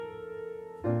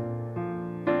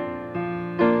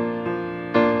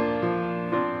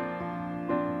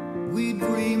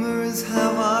always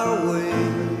have our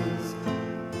ways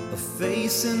of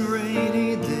facing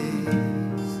rainy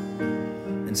days,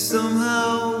 and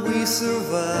somehow we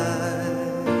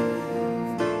survive.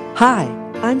 Hi,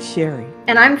 I'm Sherry.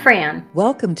 And I'm Fran.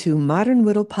 Welcome to Modern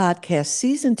Widow Podcast,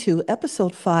 Season 2,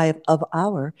 Episode 5 of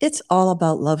our It's All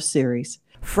About Love series.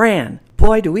 Fran,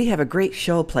 boy, do we have a great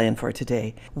show planned for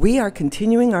today. We are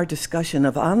continuing our discussion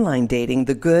of online dating,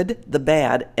 the good, the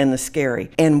bad, and the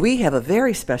scary. And we have a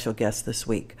very special guest this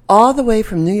week. All the way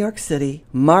from New York City,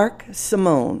 Mark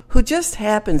Simone, who just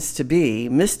happens to be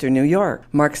Mr. New York.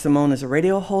 Mark Simone is a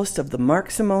radio host of the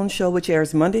Mark Simone Show, which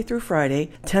airs Monday through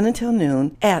Friday, 10 until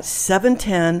noon, at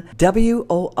 710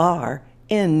 WOR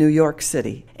in New York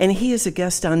City. And he is a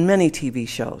guest on many TV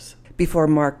shows. Before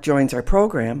Mark joins our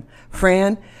program,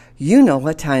 Fran, you know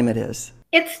what time it is.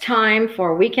 It's time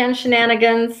for Weekend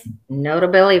Shenanigans,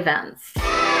 Notable Events.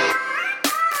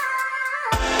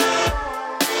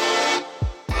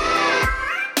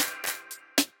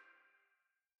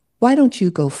 Why don't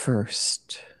you go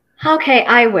first? Okay,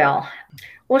 I will.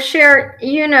 Well, Cher,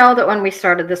 you know that when we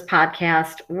started this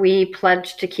podcast, we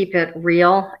pledged to keep it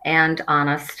real and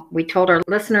honest. We told our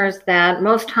listeners that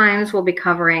most times we'll be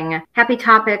covering happy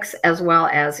topics as well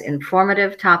as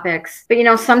informative topics.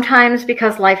 But, sometimes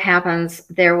because life happens,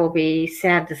 there will be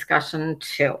sad discussion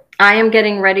too. I am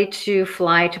getting ready to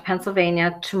fly to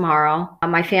Pennsylvania tomorrow.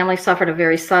 My family suffered a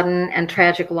very sudden and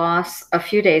tragic loss a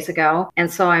few days ago,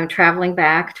 and so I'm traveling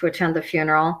back to attend the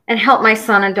funeral and help my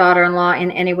son and daughter-in-law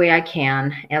in any way I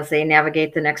can as they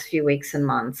navigate the next few weeks and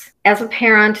months. As a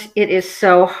parent, it is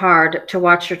so hard to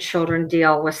watch your children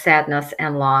deal with sadness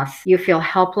and loss. You feel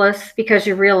helpless because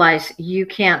you realize you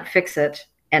can't fix it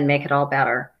and make it all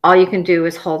better. All you can do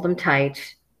is hold them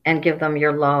tight and give them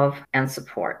your love and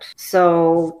support.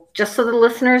 So just so the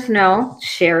listeners know,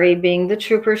 Sherry, being the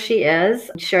trooper she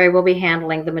is, Sherry will be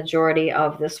handling the majority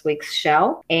of this week's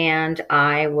show, and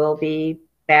I will be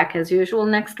back as usual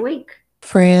next week.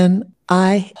 Fran,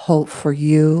 I hope for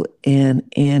you and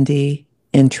Andy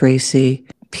and Tracy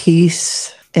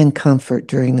peace and comfort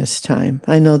during this time.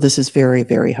 I know this is very,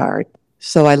 very hard.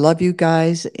 So I love you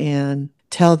guys, and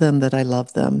tell them that I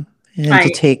love them and to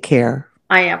take care.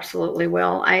 I absolutely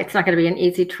will. It's not going to be an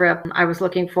easy trip. I was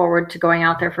looking forward to going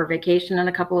out there for vacation in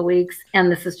a couple of weeks,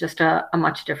 and this is just a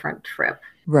much different trip.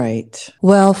 Right.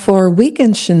 Well, for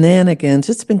Weekend Shenanigans,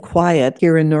 it's been quiet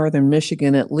here in northern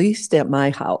Michigan, at least at my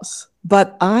house.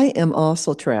 But I am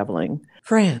also traveling.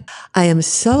 Fran, I am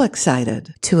so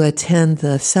excited to attend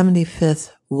the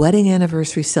 75th wedding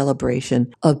anniversary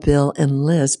celebration of Bill and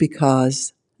Liz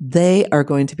because they are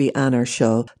going to be on our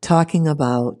show talking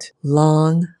about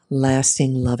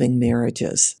long-lasting, loving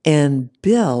marriages. And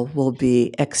Bill will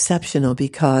be exceptional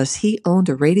because he owned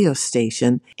a radio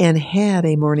station and had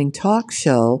a morning talk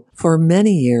show for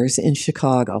many years in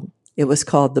Chicago. It was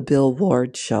called The Bill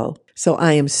Ward Show. So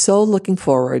I am so looking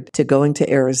forward to going to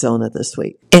Arizona this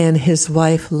week. And his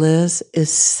wife, Liz,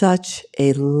 is such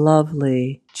a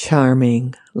lovely,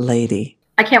 charming lady.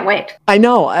 I can't wait. I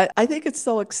know. I think it's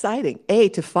so exciting,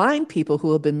 to find people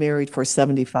who have been married for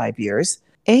 75 years.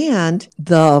 And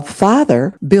the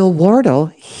father, Bill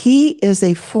Wardo, he is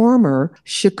a former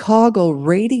Chicago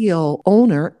radio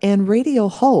owner and radio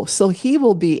host. So he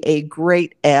will be a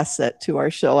great asset to our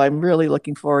show. I'm really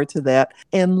looking forward to that.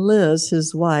 And Liz,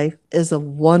 his wife, is a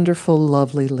wonderful,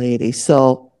 lovely lady.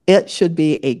 So it should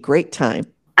be a great time.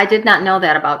 I did not know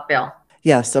that about Bill.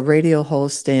 Yes, a radio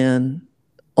host and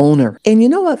owner. And you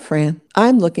know what, Fran?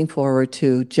 I'm looking forward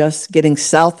to just getting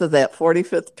south of that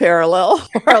 45th parallel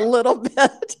for a little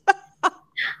bit.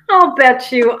 I'll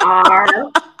bet you are.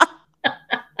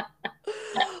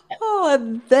 Oh,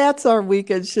 and that's our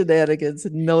Weekend Shenanigans,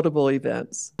 notable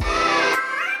events.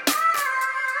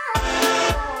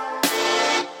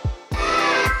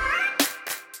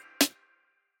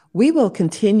 We will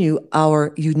continue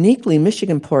our Uniquely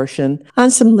Michigan portion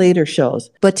on some later shows.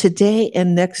 But today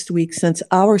and next week, since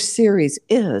our series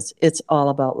is It's All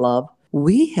About Love,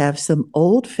 we have some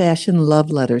old-fashioned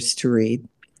love letters to read.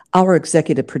 Our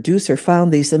executive producer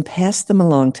found these and passed them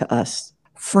along to us.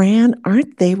 Fran,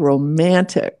 aren't they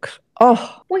romantic?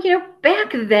 Oh. Well,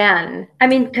 back then,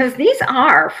 because these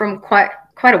are from quite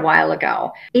a while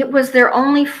ago, it was their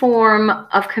only form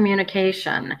of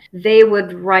communication. They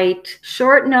would write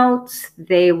short notes.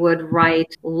 They would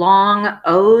write long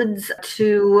odes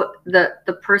to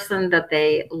the person that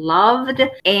they loved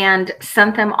and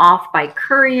sent them off by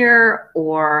courier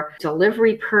or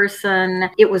delivery person.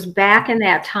 It was back in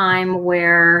that time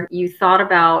where you thought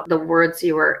about the words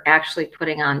you were actually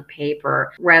putting on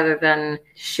paper rather than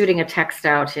shooting a text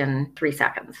out in 3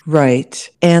 seconds. Right.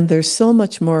 And there's so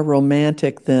much more romantic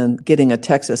quick than getting a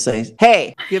text that says,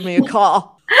 "Hey, give me a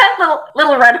call."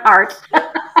 little red heart.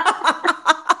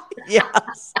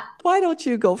 Yes. Why don't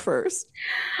you go first?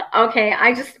 Okay,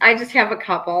 I just have a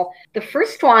couple. The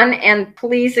first one, and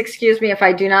please excuse me if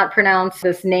I do not pronounce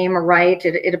this name right.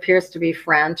 It appears to be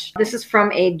French. This is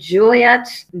from a Juliette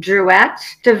Drouet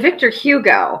to Victor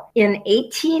Hugo in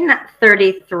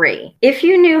 1833. If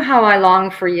you knew how I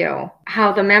long for you,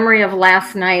 how the memory of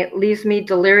last night leaves me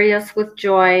delirious with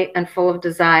joy and full of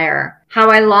desire,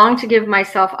 how I long to give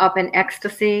myself up in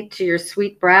ecstasy to your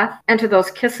sweet breath and to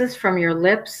those kisses from your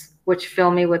lips which fill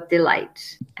me with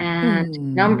delight.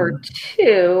 And number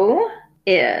 2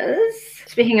 is,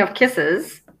 speaking of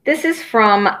kisses, this is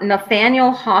from Nathaniel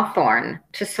Hawthorne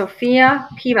to Sophia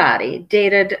Peabody,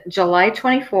 dated July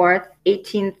 24th,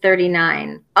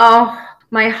 1839. Oh,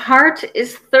 my heart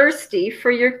is thirsty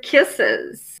for your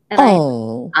kisses.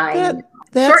 And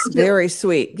that's very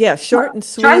sweet. Yeah, short and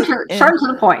sweet. Short to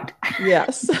the point.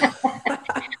 Yes.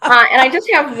 And I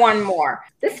just have one more.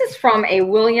 This is from a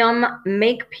William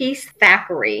Makepeace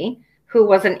Thackeray, who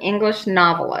was an English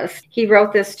novelist. He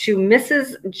wrote this to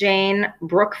Mrs. Jane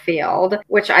Brookfield,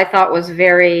 which I thought was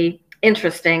very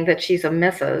interesting that she's a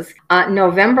Mrs.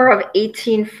 November of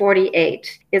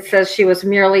 1848. It says she was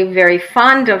merely very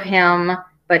fond of him,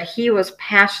 but he was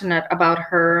passionate about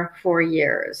her for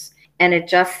years. And it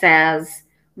just says,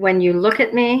 when you look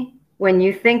at me, when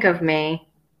you think of me,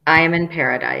 I am in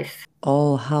paradise.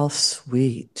 Oh, how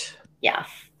sweet. Yes.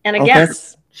 And again,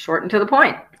 short and to the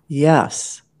point.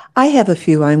 Yes. I have a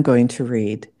few I'm going to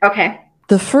read. Okay.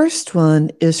 The first one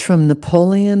is from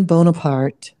Napoleon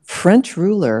Bonaparte, French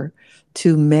ruler,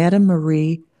 to Madame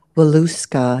Marie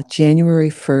Walewska,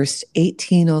 January 1st,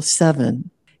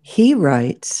 1807. He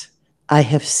writes, I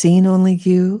have seen only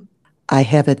you. I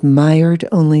have admired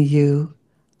only you.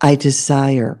 I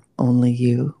desire only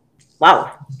you.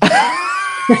 Wow.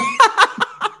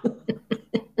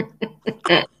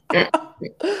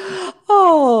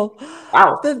 Oh,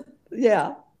 wow. The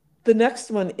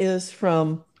next one is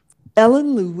from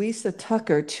Ellen Louisa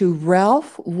Tucker to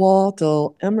Ralph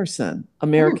Waldo Emerson,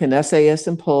 American essayist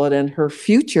and poet, and her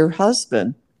future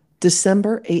husband,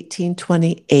 December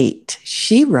 1828.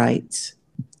 She writes,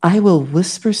 I will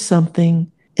whisper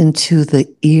something into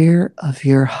the ear of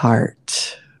your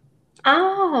heart.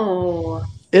 Oh.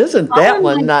 Isn't that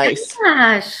one nice?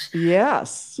 Gosh.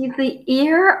 Yes. The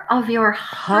ear of your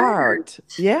heart.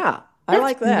 Yeah, I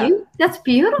like that. That's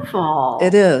beautiful.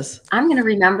 It is. I'm going to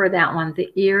remember that one, the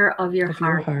ear of your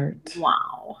heart.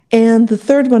 Wow. And the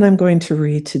third one I'm going to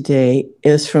read today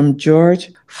is from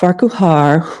George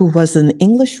Farquhar, who was an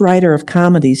English writer of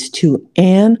comedies, to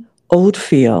Anne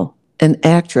Oldfield, an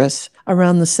actress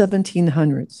around the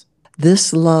 1700s.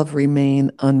 This love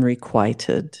remained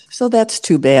unrequited. So that's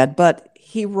too bad, but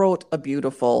he wrote a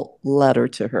beautiful letter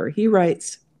to her. He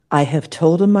writes, I have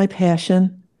told him my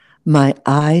passion, my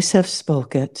eyes have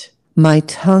spoke it, my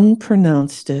tongue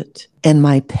pronounced it, and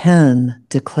my pen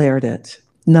declared it.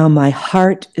 Now my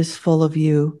heart is full of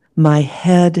you, my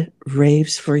head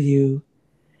raves for you,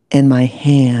 and my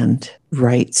hand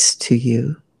writes to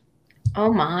you.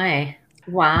 Oh my.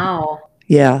 Wow.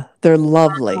 Yeah, they're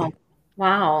lovely.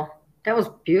 Wow. That was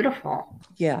beautiful.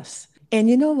 Yes. And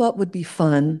you know what would be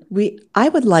fun? I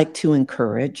would like to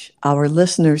encourage our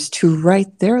listeners to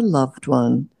write their loved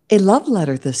one a love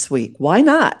letter this week. Why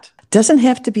not? Doesn't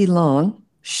have to be long.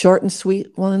 Short and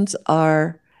sweet ones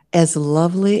are as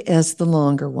lovely as the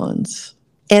longer ones.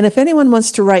 And if anyone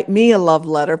wants to write me a love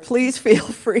letter, please feel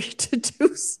free to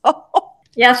do so.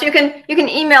 Yes, you can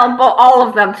email all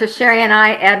of them to Sherry and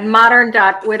I at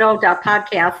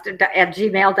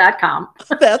modern.widow.podcast@gmail.com.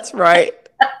 That's right.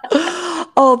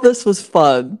 Oh, this was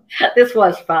fun. This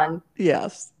was fun.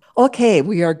 Yes. Okay,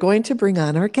 we are going to bring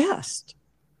on our guest.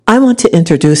 I want to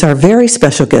introduce our very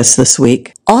special guest this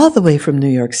week, all the way from New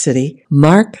York City,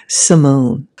 Mark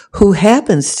Simone, who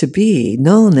happens to be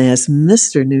known as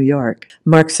Mr. New York.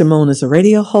 Mark Simone is a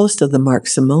radio host of the Mark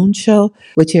Simone Show,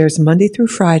 which airs Monday through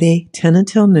Friday, 10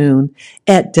 until noon,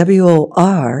 at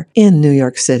WOR in New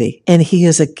York City. And he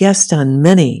is a guest on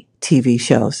many TV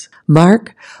shows.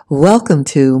 Mark, welcome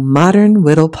to Modern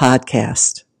Widow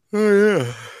Podcast.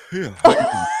 Oh, yeah.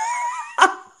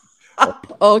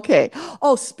 Okay.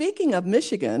 Oh, speaking of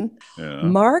Michigan,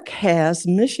 Mark has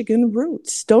Michigan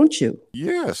roots, don't you?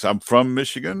 Yes, I'm from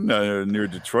Michigan, near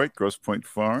Detroit, Grosse Pointe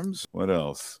Farms. What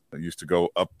else? I used to go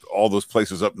up all those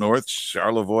places up north,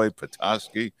 Charlevoix,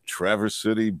 Petoskey, Traverse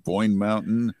City, Boyne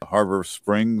Mountain, Harbor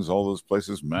Springs, all those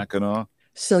places, Mackinac.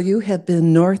 So you have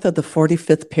been north of the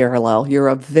 45th parallel. You're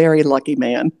a very lucky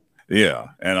man. Yeah,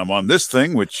 and I'm on this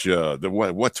thing, which,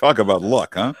 what talk about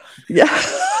luck, huh? Yeah.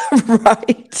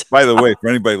 Right. By the way, for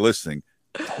anybody listening,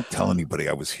 don't tell anybody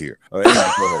I was here. Anyway,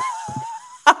 go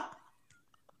ahead.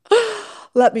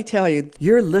 Let me tell you,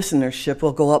 your listenership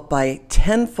will go up by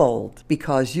tenfold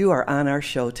because you are on our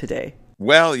show today.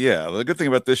 Well, yeah. The good thing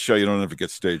about this show, you don't have to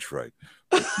get stage fright.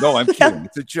 No, I'm kidding.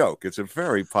 It's a joke. It's a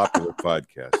very popular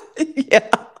podcast. Yeah.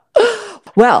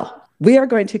 Well, we are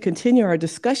going to continue our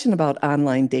discussion about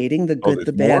online dating, the good,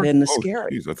 the bad, and the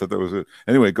scary. Geez, I thought that was it.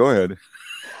 Anyway, go ahead.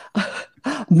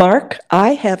 Mark,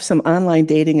 I have some online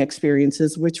dating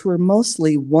experiences, which were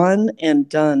mostly one and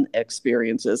done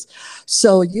experiences.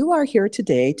 So you are here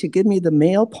today to give me the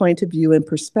male point of view and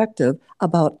perspective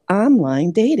about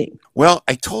online dating. Well,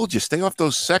 I told you, stay off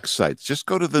those sex sites. Just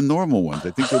go to the normal ones.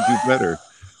 I think they'll do better.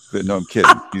 But no, I'm kidding.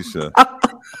 These the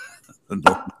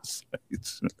normal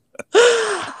sites.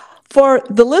 For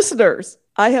the listeners,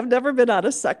 I have never been on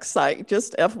a sex site,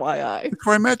 just FYI.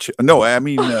 Before I met you. No, I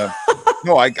mean,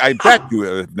 no, I bet you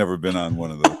have never been on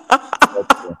one of those.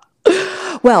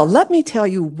 Well, let me tell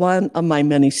you one of my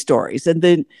many stories, and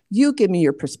then you give me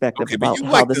your perspective about but you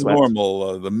how like this the went.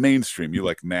 normal, the mainstream. You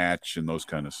like Match and those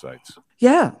kind of sites.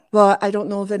 Yeah, well, I don't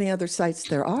know of any other sites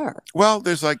there are. Well,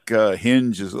 there's like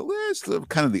Hinge is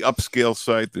kind of the upscale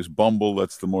site. There's Bumble,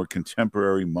 that's the more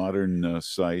contemporary, modern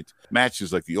site. Match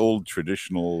is like the old,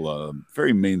 traditional,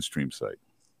 very mainstream site.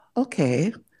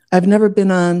 Okay. I've never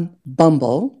been on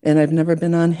Bumble, and I've never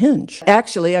been on Hinge.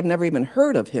 Actually, I've never even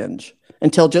heard of Hinge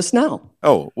until just now.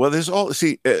 Oh, well,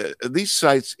 these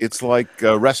sites, it's like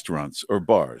restaurants or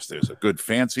bars. There's a good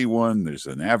fancy one, there's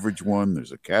an average one,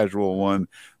 there's a casual one,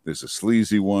 there's a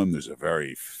sleazy one, there's a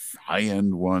very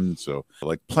high-end one. So,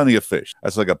 like Plenty of Fish.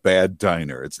 That's like a bad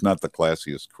diner. It's not the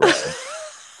classiest crowd.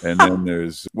 And then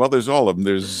there's all of them.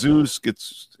 There's Zeus.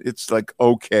 It's like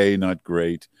okay, not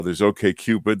great. There's OK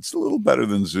Cupid. It's a little better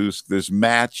than Zeus. There's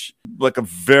Match, like a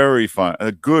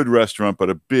good restaurant,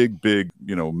 but a big,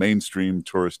 mainstream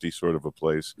touristy sort of a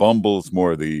place. Bumble's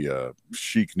more the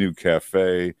chic new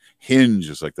cafe. Hinge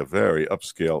is like the very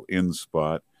upscale inn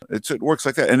spot. It works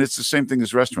like that. And it's the same thing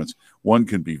as restaurants. One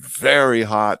can be very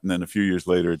hot, and then a few years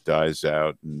later it dies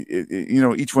out. And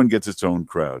each one gets its own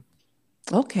crowd.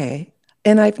 Okay.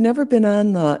 And I've never been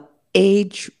on the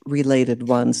age-related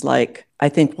ones. Like, I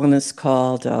think one is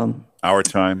called Our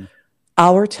Time.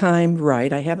 Our Time,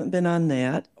 right. I haven't been on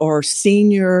that. Or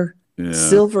silver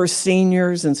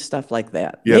seniors and stuff like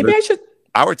that. Yeah, maybe I should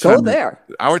go there.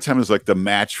 Our Time is like the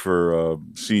Match for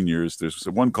seniors. There's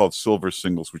one called Silver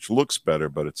Singles, which looks better,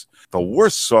 but it's the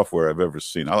worst software I've ever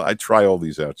seen. I try all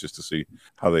these out just to see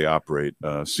how they operate.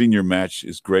 Senior Match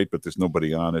is great, but there's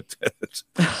nobody on it. It's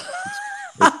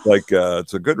like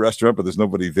it's a good restaurant, but there's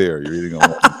nobody there. You're eating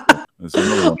alone. There's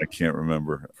another one I can't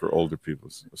remember for older people.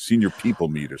 Senior People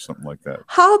Meet or something like that.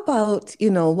 How about,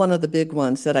 one of the big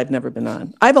ones that I've never been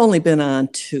on? I've only been on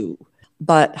 2.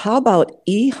 But how about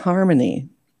eHarmony?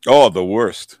 Oh, the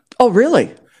worst. Oh,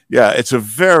 really? Yeah, it's a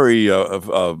very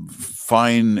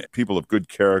fine people of good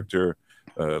character,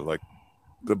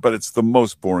 but it's the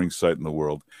most boring site in the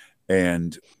world.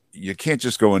 And you can't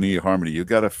just go on eHarmony. You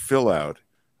got to fill out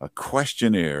a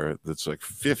questionnaire that's like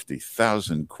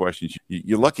 50,000 questions.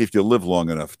 You're lucky if you live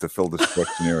long enough to fill this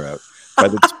questionnaire out. By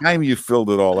the time you filled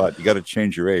it all out, you got to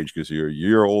change your age because you're a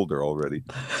year older already.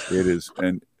 It is.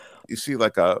 And you see,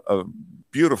 like a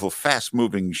beautiful,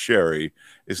 fast-moving Sherry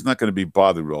is not going to be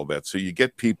bothered with all that. So you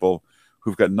get people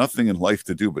who've got nothing in life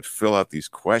to do but fill out these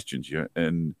questions.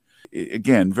 And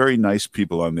again, very nice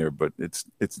people on there, but it's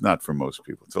not for most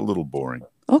people. It's a little boring.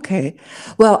 Okay.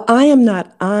 Well, I am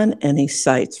not on any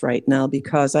sites right now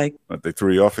because They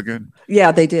threw you off again?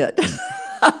 Yeah, they did.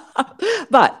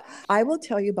 But I will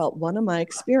tell you about one of my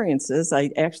experiences.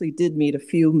 I actually did meet a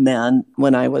few men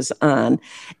when I was on.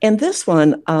 And this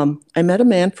one, I met a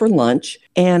man for lunch,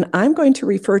 and I'm going to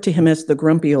refer to him as the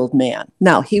grumpy old man.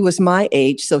 Now, he was my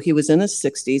age, so he was in his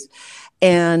 60s.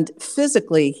 And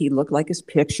physically, he looked like his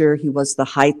picture. He was the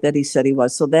height that he said he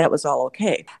was. So that was all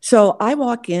okay. So I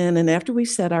walk in, and after we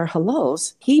said our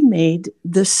hellos, he made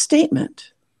this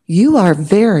statement: "You are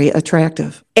very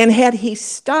attractive." And had he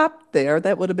stopped there,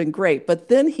 that would have been great. But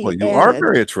then he you are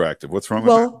very attractive. What's wrong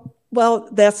with that? Well,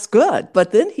 that's good.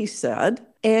 But then he said,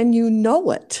 "And you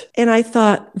know it." And I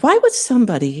thought, why would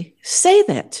somebody say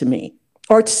that to me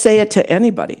or to say it to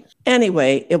anybody?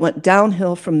 Anyway, it went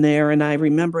downhill from there. And I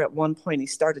remember at one point he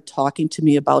started talking to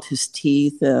me about his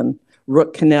teeth and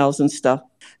root canals and stuff.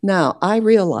 Now, I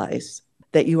realize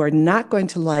that you are not going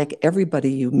to like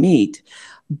everybody you meet,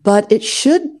 but it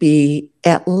should be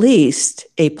at least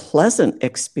a pleasant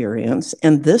experience.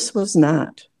 And this was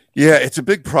not. Yeah, it's a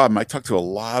big problem. I talk to a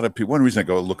lot of people. One reason I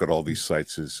go look at all these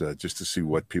sites is just to see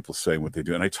what people say and what they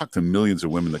do. And I talk to millions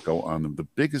of women that go on them. The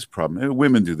biggest problem, and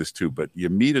women do this too, but you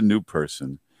meet a new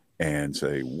person and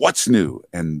say, "What's new?"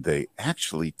 And they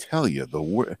actually tell you the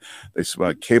word. They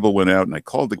said, cable went out, and I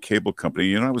called the cable company.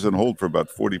 You know, I was on hold for about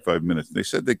 45 minutes. They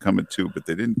said they'd come at 2, but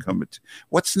they didn't come at 2.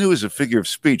 What's new is a figure of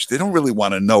speech. They don't really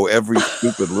want to know every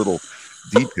stupid little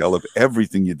detail of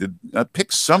everything you did.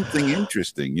 Pick something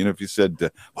interesting. You know, if you said,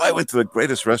 well, I went to the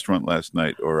greatest restaurant last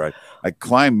night, or I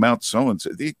climbed Mount so-and-so.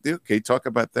 Okay, talk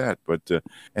about that. But,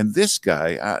 and this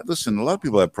guy, listen, a lot of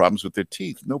people have problems with their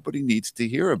teeth. Nobody needs to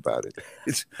hear about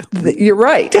it. You're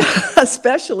right,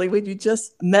 especially when you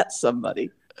just met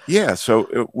somebody. Yeah, so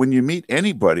when you meet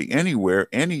anybody, anywhere,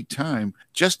 anytime,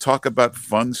 just talk about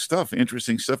fun stuff,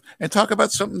 interesting stuff, and talk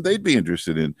about something they'd be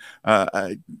interested in.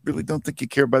 I really don't think you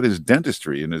care about his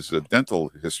dentistry and his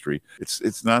dental history.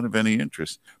 It's not of any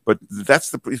interest. But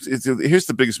here's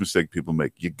the biggest mistake people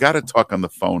make. You got to talk on the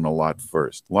phone a lot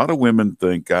first. A lot of women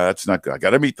think, that's not good. I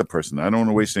got to meet the person. I don't want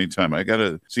to waste any time. I got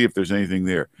to see if there's anything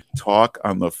there. Talk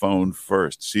on the phone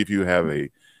first. See if you have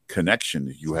a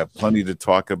connection. You have plenty to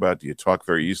talk about. Do you talk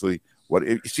very easily?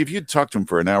 See, if you'd talked to him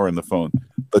for an hour on the phone,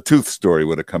 the tooth story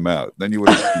would have come out. Then you would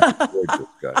have this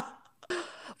guy.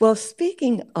 Well,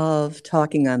 speaking of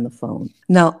talking on the phone,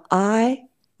 now I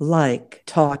like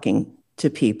talking to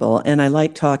people and I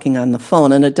like talking on the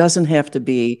phone, and it doesn't have to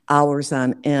be hours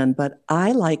on end, but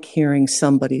I like hearing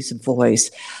somebody's voice.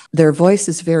 Their voice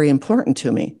is very important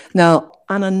to me. Now,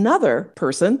 on another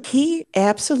person, he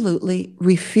absolutely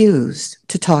refused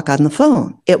to talk on the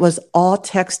phone. It was all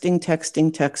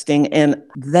texting, and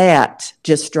that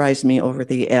just drives me over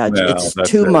the edge. No, it's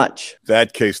too much.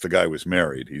 That case, the guy was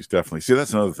married. He's definitely, see,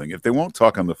 that's another thing. If they won't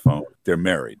talk on the phone, they're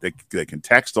married. They can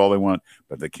text all they want,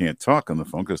 but they can't talk on the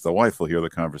phone because the wife will hear the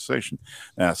conversation.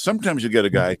 Now, sometimes you get a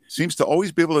guy, seems to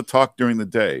always be able to talk during the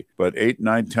day, but 8,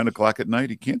 9, 10 o'clock at night,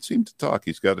 he can't seem to talk.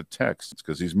 He's got to text. It's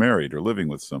because he's married or living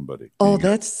with somebody. Oh,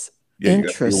 that's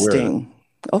interesting.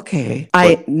 Okay.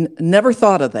 Never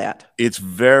thought of that. It's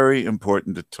very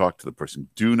important to talk to the person.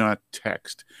 Do not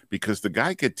text, because the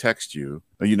guy could text you.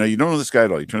 You don't know this guy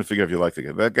at all. You're trying to figure out if you like the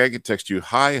guy. That guy could text you,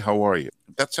 "Hi, how are you?"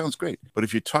 That sounds great. But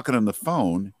if you're talking on the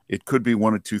phone, it could be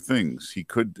one of two things. He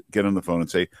could get on the phone and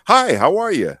say, "Hi, how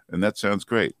are you?" And that sounds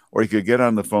great. Or he could get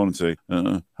on the phone and say,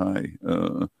 "Hi,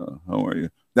 how are you?"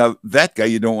 Now, that guy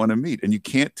you don't want to meet, and you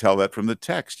can't tell that from the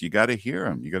text. You got to hear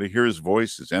him. You got to hear his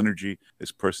voice, his energy,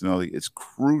 his personality. It's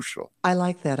crucial. I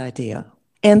like that idea.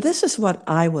 And this is what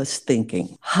I was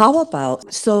thinking. How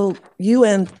about, so you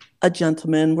and a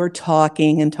gentleman were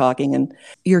talking, and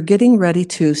you're getting ready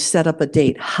to set up a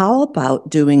date. How about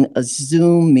doing a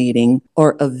Zoom meeting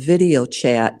or a video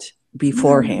chat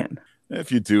beforehand? If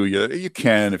you do, you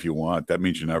can if you want. That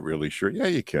means you're not really sure. Yeah,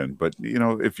 you can. But,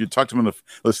 if you talk to them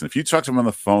if you talk to them on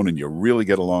the phone and you really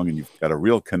get along and you've got a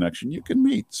real connection, you can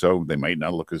meet. So they might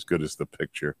not look as good as the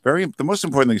picture. The most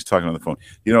important thing is talking on the phone.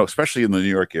 Especially in the New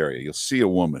York area, you'll see a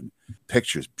woman,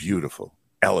 picture's beautiful,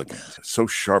 elegant, so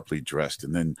sharply dressed.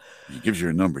 And then she gives you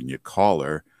her number and you call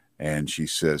her and she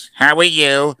says, "How are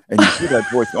you?" And you hear that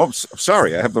voice. "Oh, I'm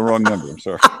sorry, I have the wrong number. I'm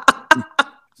sorry."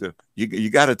 So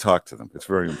you got to talk to them. It's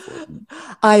very important.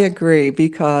 I agree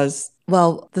because,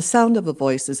 well, the sound of a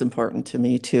voice is important to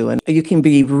me too. And you can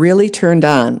be really turned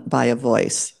on by a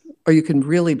voice or you can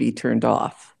really be turned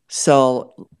off.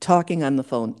 So talking on the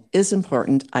phone is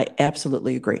important. I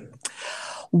absolutely agree.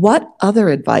 What other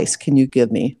advice can you give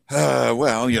me?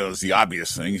 Well, there's the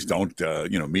obvious things. Don't,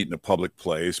 meet in a public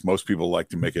place. Most people like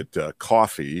to make it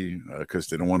coffee because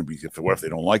they don't want to be, what if they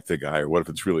don't like the guy, or what if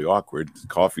it's really awkward?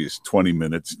 Coffee is 20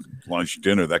 minutes, lunch,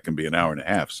 dinner, that can be an hour and a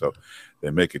half. So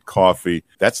they make it coffee.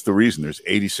 That's the reason there's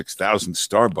 86,000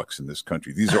 Starbucks in this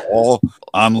country. These are all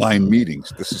online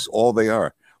meetings. This is all they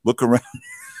are. Look around.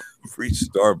 Free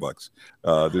Starbucks.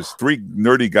 There's 3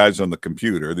 nerdy guys on the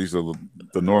computer. These are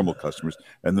the normal customers.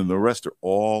 And then the rest are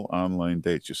all online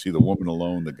dates. You see the woman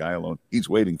alone, the guy alone. He's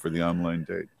waiting for the online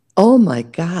date. Oh, my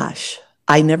gosh.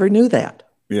 I never knew that.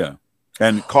 Yeah.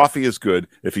 And coffee is good.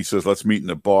 If he says, "Let's meet in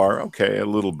a bar," okay, a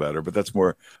little better. But that's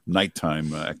more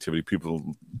nighttime activity.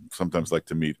 People sometimes like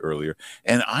to meet earlier.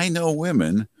 And I know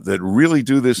women that really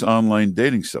do this online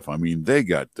dating stuff. I mean, they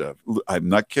got, I'm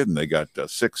not kidding, they got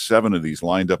 6, 7 of these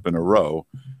lined up in a row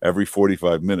every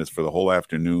 45 minutes for the whole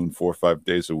afternoon, 4 or 5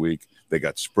 days a week. They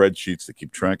got spreadsheets that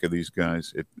keep track of these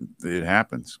guys. It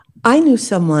happens. I knew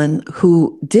someone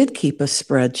who did keep a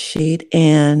spreadsheet,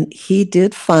 and he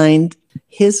did find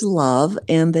his love,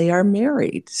 and they are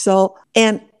married. So,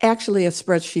 and actually, a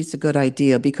spreadsheet's a good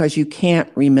idea because you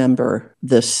can't remember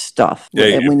this stuff. Yeah,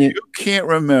 And when you can't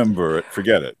remember it,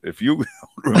 forget it. If you don't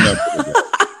remember it,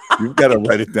 you've got to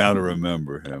write it down to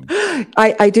remember him.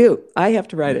 I do. I have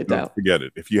to write it down. Forget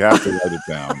it. If you have to write it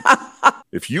down.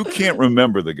 If you can't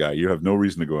remember the guy, you have no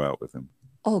reason to go out with him.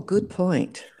 Oh, good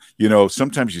point. You know,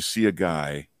 sometimes you see a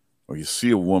guy or you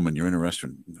see a woman, you're in a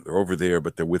restaurant, they're over there,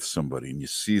 but they're with somebody, and you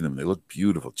see them, they look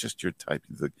beautiful, just your type.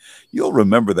 You'll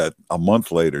remember that a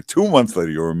month later, 2 months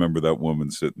later, you'll remember that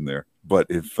woman sitting there. But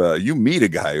if you meet a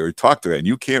guy or talk to a guy and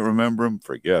you can't remember him,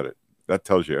 forget it. That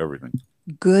tells you everything.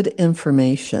 Good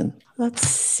information. Let's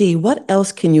see. What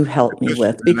else can you help me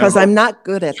with? Because I'm not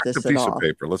good at this at all. Piece of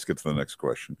paper. Let's get to the next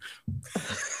question.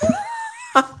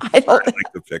 I don't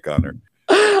like to pick on her.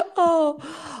 Oh,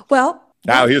 well.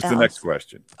 Now here's the next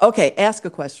question. Okay, ask a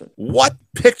question. What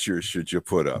pictures should you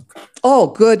put up? Oh,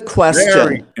 good question.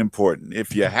 Very important.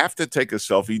 If you have to take a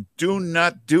selfie, do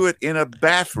not do it in a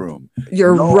bathroom.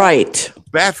 You're right.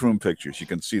 Bathroom pictures. You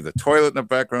can see the toilet in the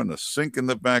background, the sink in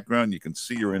the background. You can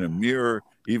see you're in a mirror.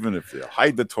 Even if you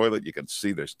hide the toilet, you can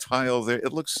see there's tile there.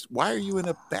 It looks, why are you in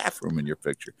a bathroom in your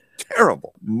picture?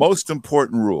 Terrible. Most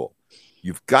important rule.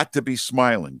 You've got to be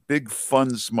smiling. Big,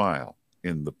 fun smile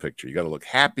in the picture. You got to look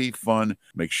happy, fun.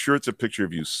 Make sure it's a picture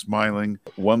of you smiling.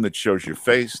 One that shows your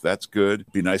face. That's good.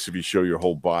 Be nice if you show your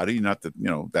whole body. Not that,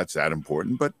 that's that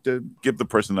important, but give the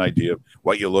person an idea of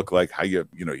what you look like, how you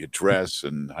dress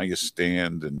and how you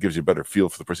stand, and gives you a better feel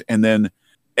for the person. And then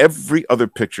every other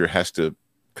picture has to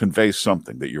convey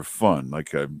something, that you're fun.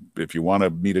 Like if you want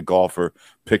to meet a golfer,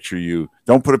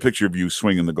 don't put a picture of you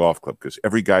swinging the golf club, because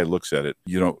every guy looks at it.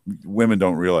 Women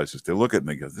don't realize this. They look at it and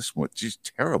they go, this one, she's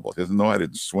terrible. She doesn't know how to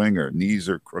swing. Her knees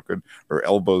are crooked, her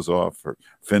elbows off, her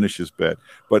finish is bad.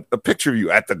 But a picture of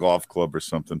you at the golf club or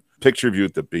something, picture of you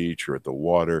at the beach or at the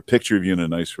water, picture of you in a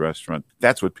nice restaurant,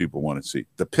 that's what people want to see.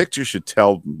 The picture should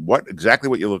tell exactly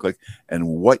what you look like and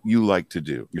what you like to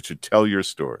do. It should tell your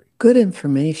story. Good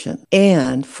information.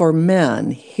 And for men,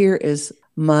 here is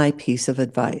my piece of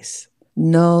advice.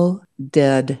 No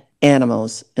dead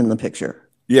animals in the picture.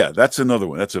 Yeah, that's another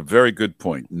one. That's a very good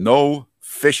point. No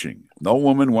fishing. No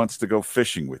woman wants to go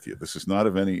fishing with you. This is not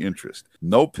of any interest.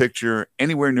 No picture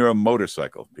anywhere near a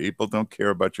motorcycle. People don't care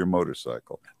about your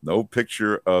motorcycle. No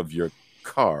picture of your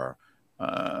car.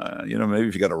 Maybe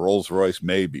if you got a Rolls Royce,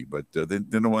 maybe, but they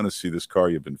don't want to see this car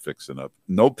you've been fixing up.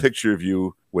 No picture of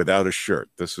you without a shirt.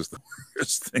 This is the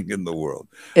worst thing in the world.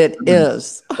 It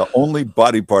is. The only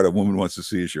body part a woman wants to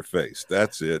see is your face.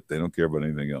 That's it. They don't care about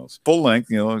anything else. Full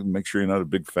length, make sure you're not a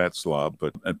big fat slob,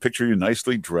 but a picture of you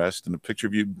nicely dressed and a picture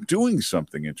of you doing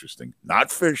something interesting.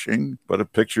 Not fishing, but a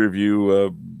picture of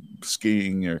you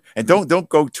skiing. And don't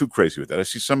go too crazy with that. I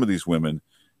see some of these women.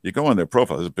 You go on their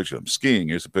profile, there's a picture of them skiing.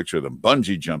 Here's a picture of them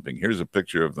bungee jumping. Here's a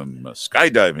picture of them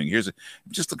skydiving. I'm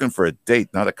just looking for a date,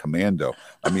 not a commando.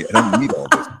 I mean, I don't need all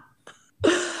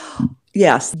this.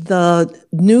 Yes, the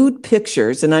nude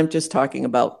pictures, and I'm just talking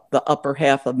about the upper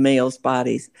half of males'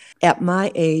 bodies. At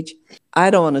my age, I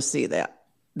don't want to see that.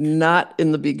 Not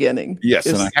in the beginning. Yes,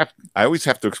 and I always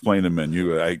have to explain to men.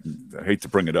 I hate to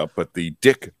bring it up, but the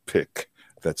dick pic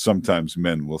that sometimes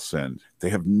men will send.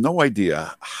 They have no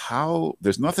idea how,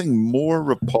 there's nothing more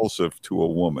repulsive to a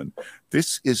woman.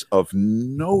 This is of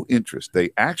no interest. They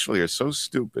actually are so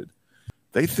stupid.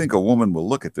 They think a woman will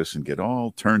look at this and get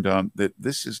all turned on. That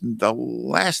this is the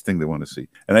last thing they want to see.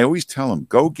 And I always tell them,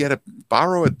 go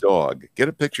borrow a dog. Get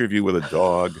a picture of you with a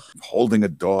dog, holding a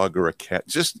dog or a cat.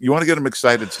 You want to get them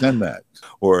excited, send that.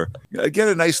 Or get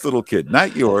a nice little kid,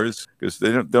 not yours, because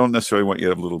they don't necessarily want you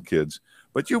to have little kids.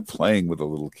 But you playing with a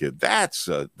little kid, that's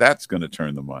going to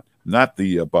turn them on, not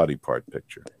the body part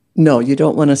picture. No, you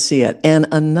don't want to see it. And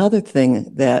another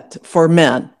thing that for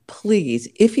men, please,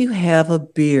 if you have a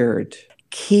beard,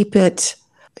 keep it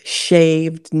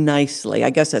shaved nicely.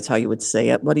 I guess that's how you would say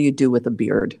it. What do you do with a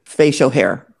beard? Facial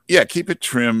hair. Yeah, keep it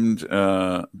trimmed.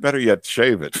 Better yet,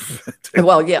 shave it.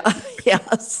 Well, yeah,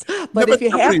 yes. But if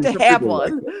you have to have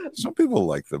one. Some people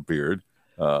like the beard.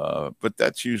 But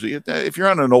that's usually if you're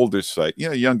on an older site,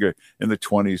 younger in the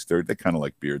 20s, they kind of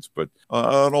like beards, but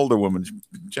an older woman's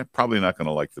probably not going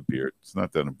to like the beard. It's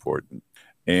not that important.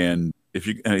 And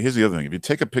here's the other thing. If you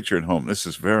take a picture at home, this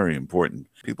is very important.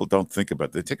 People don't think about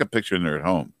it. They take a picture and they're at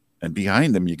home, and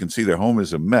behind them, you can see their home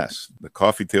is a mess. The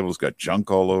coffee table's got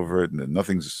junk all over it, and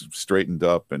nothing's straightened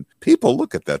up, and people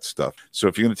look at that stuff. So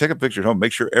if you're going to take a picture at home,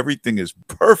 make sure everything is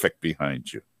perfect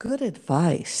behind you. Good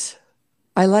advice.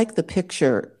 I like the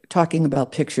picture, talking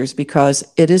about pictures, because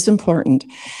it is important.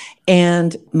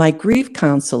 And my grief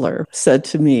counselor said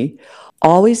to me,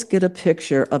 always get a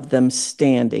picture of them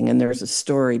standing. And there's a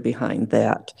story behind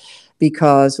that,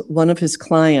 because one of his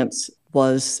clients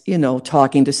was,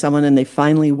 talking to someone, and they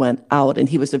finally went out, and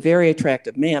he was a very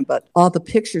attractive man, but all the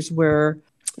pictures were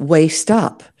waist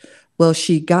up. Well,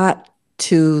 she got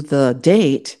to the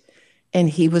date and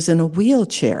he was in a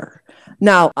wheelchair.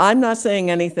 Now, I'm not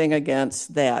saying anything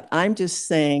against that. I'm just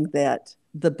saying that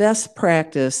the best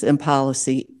practice and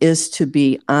policy is to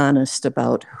be honest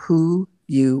about who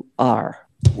you are.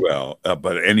 Well,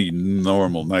 but any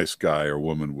normal, nice guy or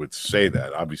woman would say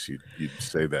that. Obviously, you'd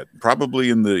say that. Probably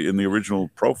in the original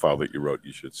profile that you wrote,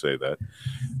 you should say that,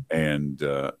 and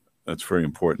that's very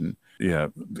important. Yeah,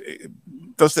 and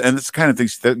it's the kind of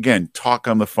things that, again, talk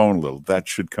on the phone a little. That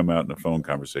should come out in a phone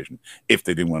conversation if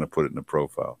they didn't want to put it in a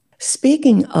profile.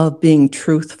 Speaking of being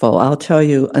truthful, I'll tell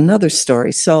you another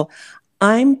story. So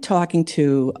I'm talking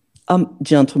to a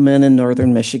gentleman in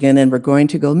northern Michigan, and we're going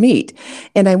to go meet.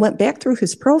 And I went back through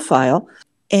his profile,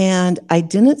 and I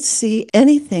didn't see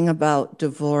anything about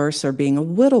divorce or being a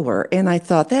widower. And I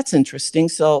thought, that's interesting.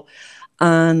 So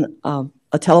on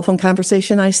a telephone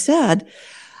conversation, I said,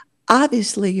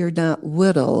 obviously you're not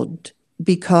widowed,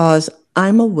 because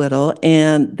I'm a widow,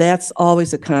 and that's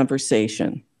always a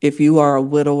conversation. If you are a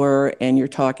widower and you're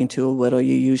talking to a widow,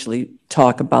 you usually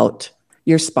talk about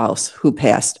your spouse who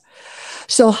passed.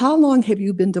 So how long have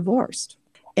you been divorced?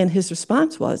 And his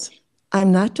response was,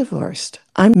 I'm not divorced.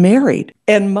 I'm married.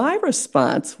 And my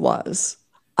response was,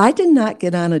 I did not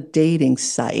get on a dating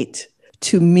site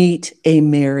to meet a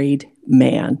married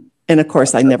man. And of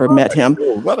course, I never met him.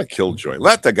 Let a killjoy.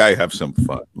 Let the guy have some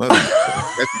fun. Let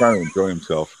him try to enjoy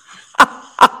himself.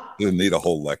 He doesn't need a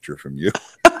whole lecture from you.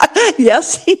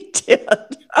 Yes, he did.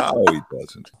 Oh, he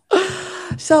doesn't.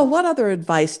 So what other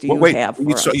advice do you have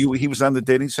for us? He was on the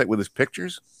dating site with his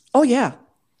pictures? Oh, yeah.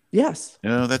 Yes.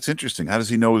 That's interesting. How does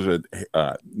he know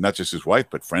not just his wife,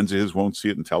 but friends of his won't see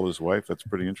it and tell his wife? That's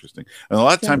pretty interesting. And a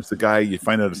lot of times the guy, you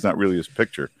find out it's not really his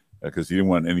picture because he didn't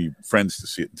want any friends to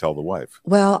see it and tell the wife.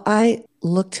 Well, I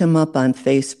looked him up on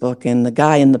Facebook, and the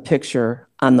guy in the picture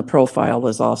on the profile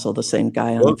was also the same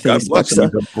guy on Facebook. God bless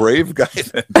him. He's a brave guy.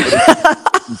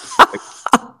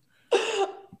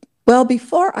 Well,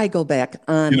 before I go back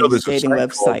on his dating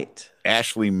website,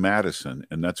 Ashley Madison,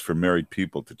 and that's for married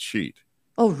people to cheat.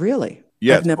 Oh, really?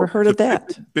 Yeah, I've never heard of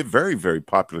that. Very, very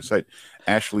popular site,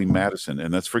 Ashley Madison,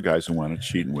 and that's for guys who want to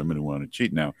cheat and women who want to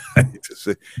cheat. Now,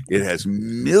 it has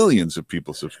millions of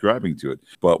people subscribing to it,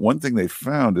 but one thing they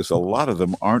found is a lot of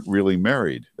them aren't really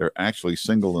married. They're actually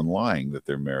single and lying that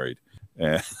they're married.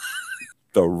 And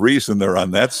the reason they're on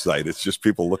that site, it's just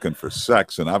people looking for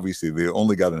sex, and obviously they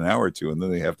only got an hour or two, and then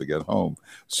they have to get home.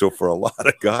 So for a lot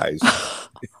of guys,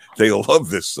 they love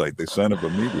this site. They sign up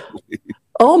immediately.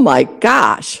 Oh, my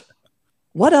gosh.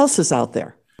 What else is out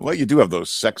there? Well, you do have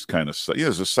those sex kind of sites. Yeah,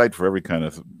 there's a site for every kind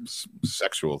of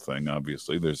sexual thing,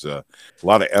 obviously. There's a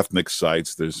lot of ethnic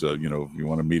sites. There's, you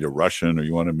want to meet a Russian, or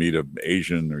you want to meet an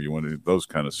Asian, or you want to those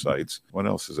kind of sites. What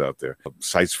else is out there?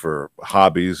 Sites for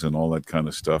hobbies and all that kind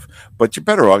of stuff. But you're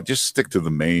better off just stick to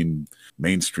the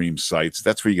mainstream sites.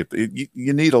 That's where you get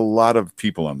you need a lot of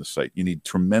people on the site. You need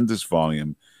tremendous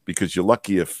volume, because you're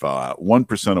lucky if 1% of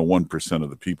 1% of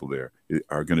the people there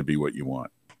are going to be what you want.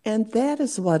 And that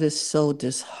is what is so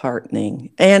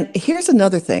disheartening. And here's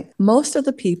another thing. Most of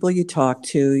the people you talk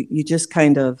to, you just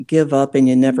kind of give up and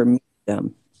you never meet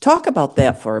them. Talk about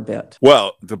that for a bit.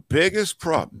 Well, the biggest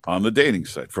problem on the dating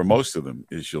site for most of them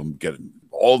is you'll get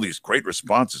all these great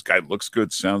responses. Guy looks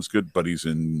good, sounds good, but he's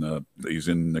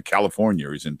in California,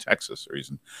 or he's in Texas, or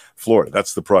he's in Florida.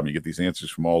 That's the problem. You get these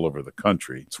answers from all over the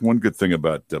country. It's one good thing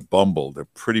about Bumble. They're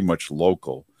pretty much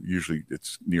local. Usually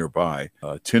it's nearby.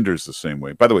 Tinder's the same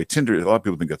way. By the way, Tinder, a lot of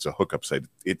people think that's a hookup site.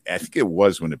 I think it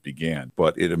was when it began,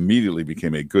 but it immediately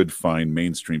became a good, fine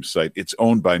mainstream site. It's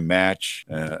owned by Match,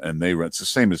 and it's the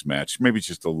same as Match. Maybe it's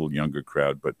just a little younger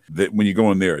crowd, but when you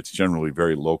go in there, it's generally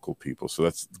very local people. So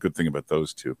that's the good thing about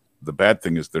those two. The bad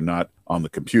thing is they're not on the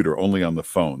computer, only on the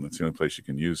phone. That's the only place you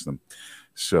can use them.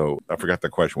 So I forgot the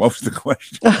question. What was the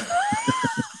question?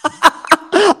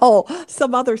 Oh,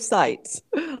 some other sites.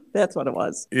 That's what it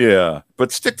was. Yeah,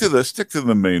 but stick to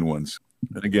the main ones.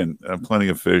 And again, Plenty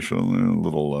of Fish, a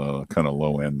little kind of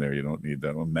low end there. You don't need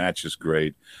that one. Match is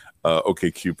great.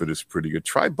 OkCupid is pretty good.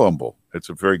 Try Bumble. It's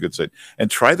a very good site.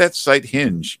 And try that site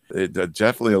Hinge.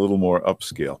 Definitely a little more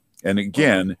upscale. And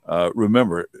again,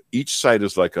 remember, each site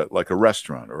is like a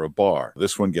restaurant or a bar.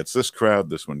 This one gets this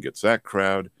crowd, this one gets that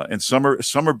crowd. And some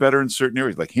are better in certain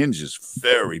areas. Like Hinge is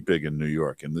very big in New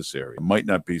York, in this area. It might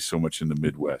not be so much in the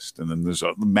Midwest. And then there's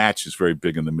Match is very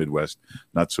big in the Midwest,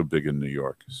 not so big in New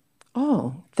York.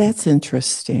 Oh, that's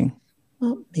interesting.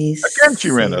 Let me Again,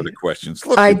 she ran see. out of questions.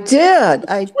 Look, I did.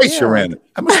 twice you ran it.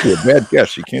 I must be a bad guess.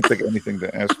 She can't think of anything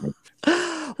to ask me.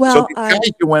 So Well, the guy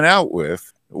you went out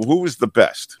with, who was the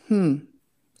best? Oh,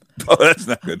 that's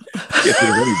not good. You can't think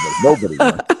of anybody. Nobody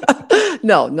won.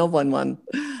 no one won.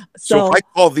 So if So I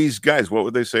call these guys, what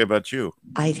would they say about you?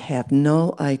 I have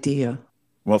no idea.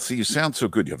 Well, see, you sound so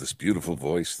good. You have this beautiful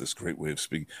voice, this great way of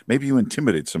speaking. Maybe you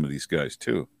intimidate some of these guys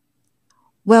too.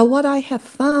 Well, what I have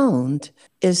found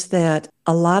is that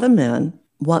a lot of men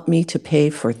want me to pay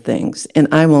for things, and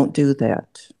I won't do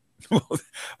that. Well,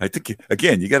 I think,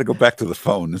 again, you got to go back to the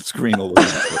phone and screen a little bit.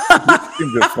 You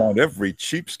seem to have found every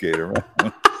cheapskate around.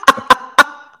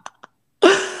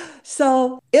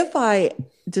 So if I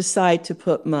decide to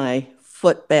put my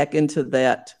foot back into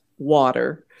that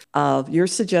water, you're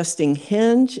suggesting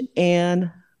Hinge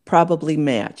and probably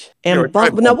Match. And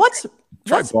Bumble. Now, what's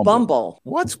Bumble. Bumble?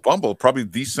 What's Bumble? Probably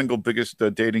the single biggest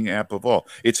dating app of all.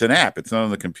 It's an app. It's not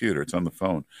on the computer. It's on the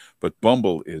phone. But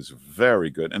Bumble is very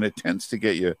good, and it tends to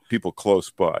get you people close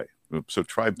by. So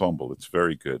try Bumble. It's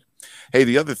very good. Hey,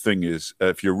 the other thing is,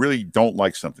 if you really don't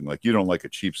like something, like you don't like a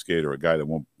cheapskate or a guy that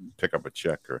won't pick up a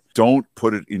check, or don't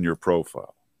put it in your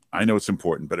profile. I know it's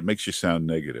important, but it makes you sound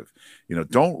negative.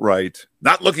 Don't write,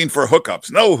 not looking for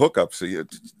hookups, no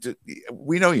hookups.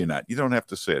 We know you're not. You don't have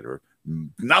to say it. Or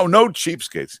no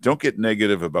cheapskates. Don't get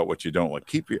negative about what you don't like.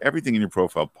 Keep everything in your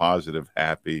profile positive,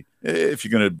 happy. If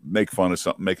you're going to make fun of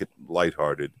something, make it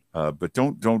lighthearted. But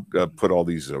don't put all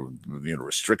these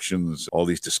restrictions, all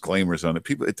these disclaimers on it.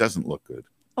 People, it doesn't look good.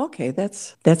 Okay,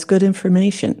 that's good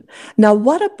information. Now,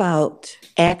 what about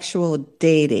actual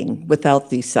dating without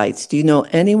these sites? Do you know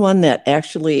anyone that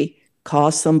actually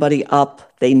calls somebody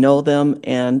up, they know them,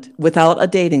 and without a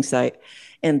dating site,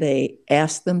 and they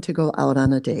ask them to go out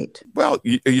on a date? Well, are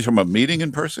you talking about meeting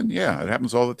in person? Yeah, it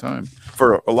happens all the time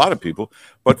for a lot of people.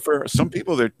 But for some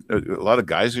people, a lot of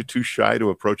guys are too shy to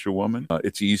approach a woman.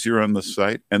 It's easier on the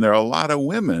site. And there are a lot of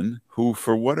women who,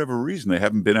 for whatever reason, they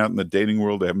haven't been out in the dating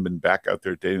world. They haven't been back out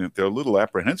there dating. They're a little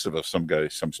apprehensive of some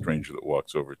stranger that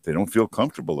walks over. They don't feel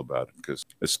comfortable about it, because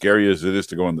as scary as it is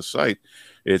to go on the site,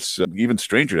 it's even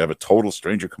stranger to have a total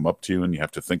stranger come up to you and you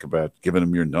have to think about giving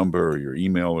them your number or your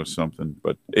email or something.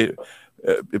 But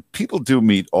people do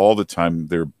meet all the time.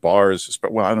 There are bars,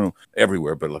 well, I don't know,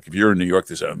 everywhere, but like if you're in New York,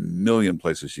 there's a million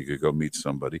places you could go meet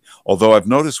somebody. Although I've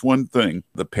noticed one thing,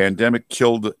 the pandemic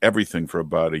killed everything for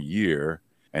about a year,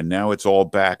 and now it's all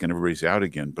back and everybody's out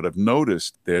again. But I've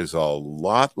noticed there's a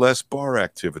lot less bar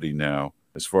activity now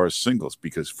as far as singles,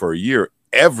 because for a year,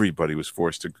 everybody was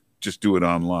forced to just do it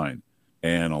online.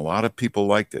 And a lot of people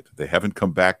liked it. They haven't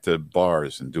come back to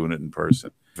bars and doing it in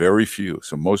person. Very few.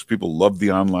 So most people love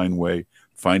the online way,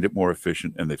 find it more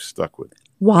efficient, and they've stuck with it.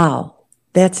 Wow,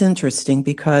 that's interesting,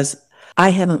 because I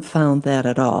haven't found that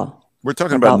at all. We're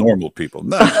talking about normal people.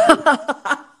 No.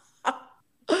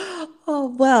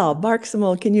 Oh, well, Mark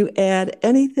Simone, can you add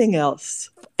anything else?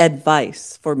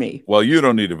 Advice for me? Well, you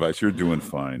don't need advice. You're doing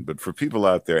fine. But for people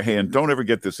out there, hey, and don't ever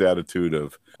get this attitude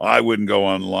of, I wouldn't go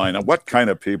online. What kind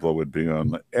of people would be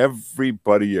online?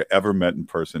 Everybody you ever met in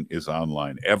person is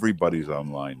online. Everybody's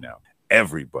online now.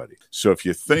 Everybody. So if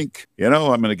you think, I'm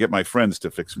going to get my friends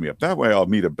to fix me up, that way I'll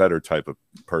meet a better type of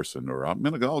person, or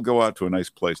I'll go out to a nice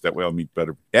place, that way I'll meet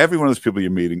better. Every one of those people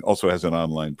you're meeting also has an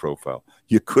online profile.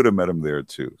 You could have met them there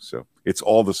too. So it's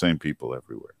all the same people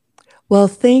everywhere. Well,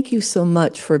 thank you so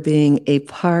much for being a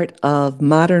part of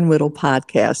Modern Widow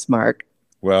Podcast, Mark.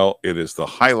 Well, it is the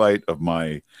highlight of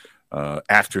my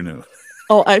afternoon.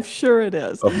 Oh, I'm sure it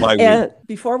is. Of my and week.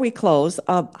 Before we close,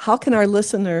 how can our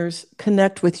listeners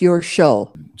connect with your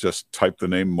show? Just type the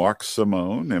name Mark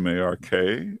Simone,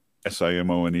 MarkSimone.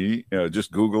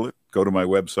 Just Google it. Go to my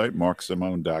website,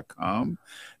 marksimone.com.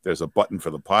 There's a button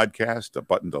for the podcast, a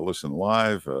button to listen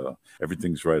live.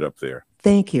 Everything's right up there.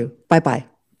 Thank you. Bye-bye.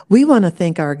 We want to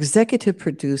thank our executive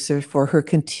producer for her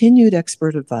continued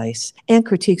expert advice and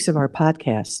critiques of our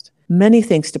podcast. Many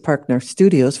thanks to Parkner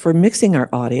Studios for mixing our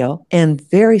audio, and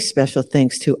very special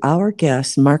thanks to our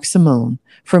guest, Mark Simone,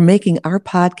 for making our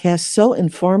podcast so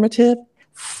informative,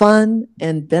 fun,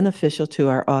 and beneficial to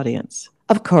our audience.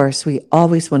 Of course, we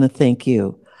always want to thank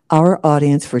you, our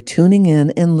audience, for tuning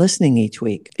in and listening each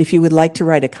week. If you would like to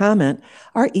write a comment,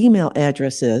 our email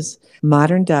address is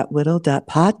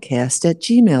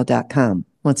modern.widow.podcast@gmail.com.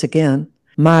 Once again,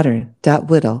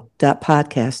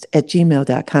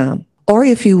 modern.widow.podcast@gmail.com. Or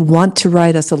if you want to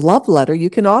write us a love letter,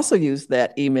 you can also use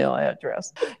that email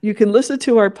address. You can listen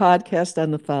to our podcast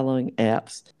on the following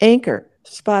apps: Anchor,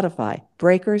 Spotify,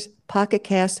 Breakers, Pocket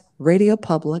Cast, Radio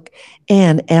Public,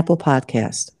 and Apple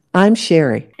Podcast. I'm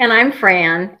Sherry. And I'm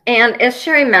Fran. And as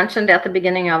Sherry mentioned at the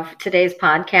beginning of today's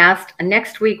podcast,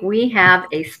 next week we have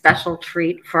a special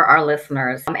treat for our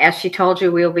listeners. As she told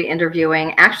you, we'll be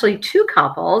interviewing actually two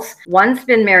couples. One's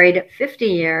been married 50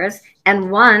 years and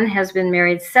one has been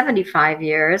married 75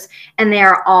 years. And they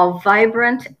are all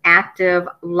vibrant, active,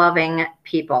 loving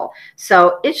people.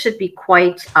 So it should be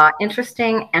quite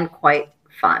interesting and quite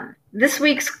fun. This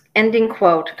week's ending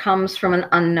quote comes from an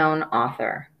unknown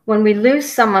author. When we lose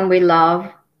someone we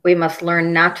love, we must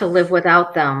learn not to live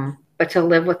without them, but to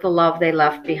live with the love they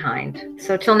left behind.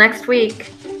 So till next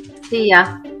week, see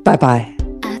ya. Bye-bye.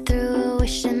 I threw a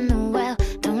wish in the well.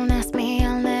 Don't ask me,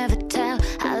 I'll never tell.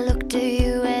 I looked at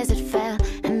you as it fell,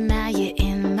 and now you're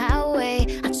in my way.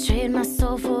 I trade my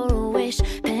soul for a wish,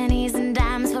 pennies and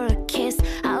dimes for a kiss.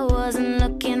 I wasn't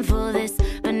looking for this,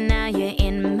 but now you're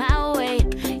in my way.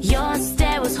 Your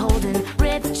stare was holding,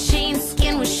 ripped jeans,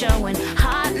 skin was showing.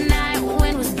 Hot night,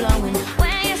 wind was blowing.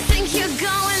 Where you think you're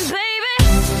going, baby?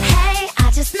 Hey,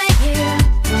 I just met you,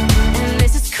 and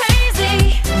this is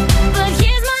crazy, but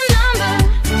here's my number,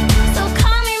 so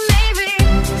call me maybe.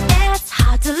 It's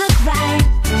hard to look right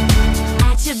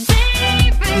at you, baby,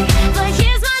 but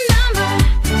here's my number,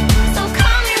 so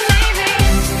call me maybe.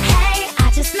 Hey, I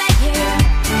just met you,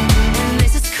 and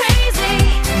this is crazy,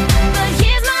 but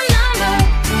here's my number,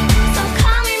 so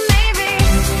call me maybe.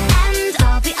 And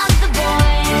all the other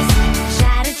boys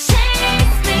try to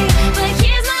chase me, but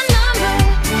here's my number,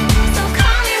 so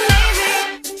call me maybe.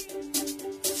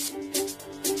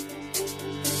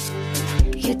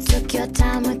 You took your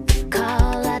time with the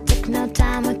call, I took no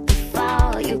time with the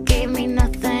fall. You gave me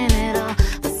nothing at all,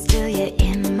 but still you're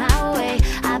in my way.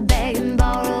 I beg and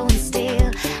borrow and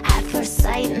steal at first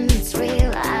sight, and it's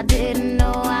real. I didn't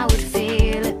know I would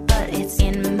feel it, but it's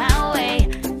in my way.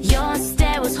 Your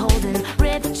stare was holding,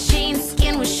 ripped jeans,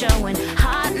 skin was showing.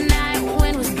 Hot night,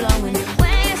 wind was blowing.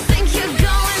 Where you think you're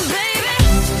going, baby?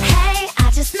 Hey, I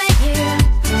just met you,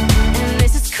 and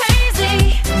this is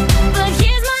crazy, but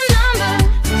here's my number,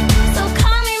 so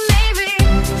call me maybe.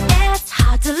 It's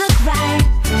hard to look right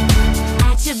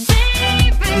at you,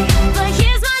 baby, but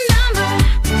here's my number,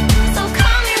 so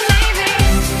call me maybe.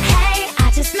 Hey, I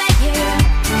just met you,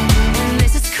 and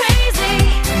this is crazy,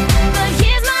 but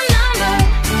here's my number,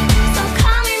 so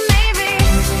call me maybe.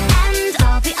 And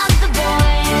all the other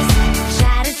boys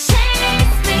try to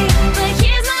chase me, but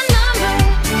here's my number,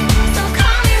 so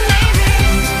call me maybe.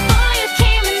 Before you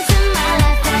came into my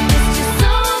life, I missed you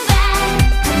so bad.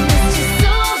 I missed you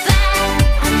so bad.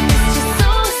 I missed you so,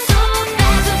 so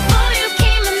bad. Before you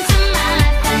came into my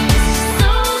life, I missed you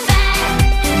so bad.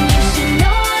 And you should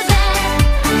know that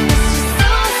I missed you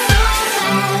so, so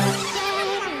bad.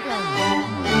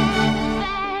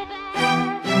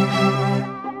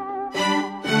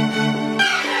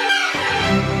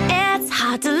 It's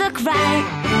hard to look right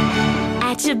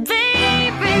at you,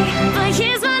 baby, but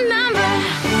here's my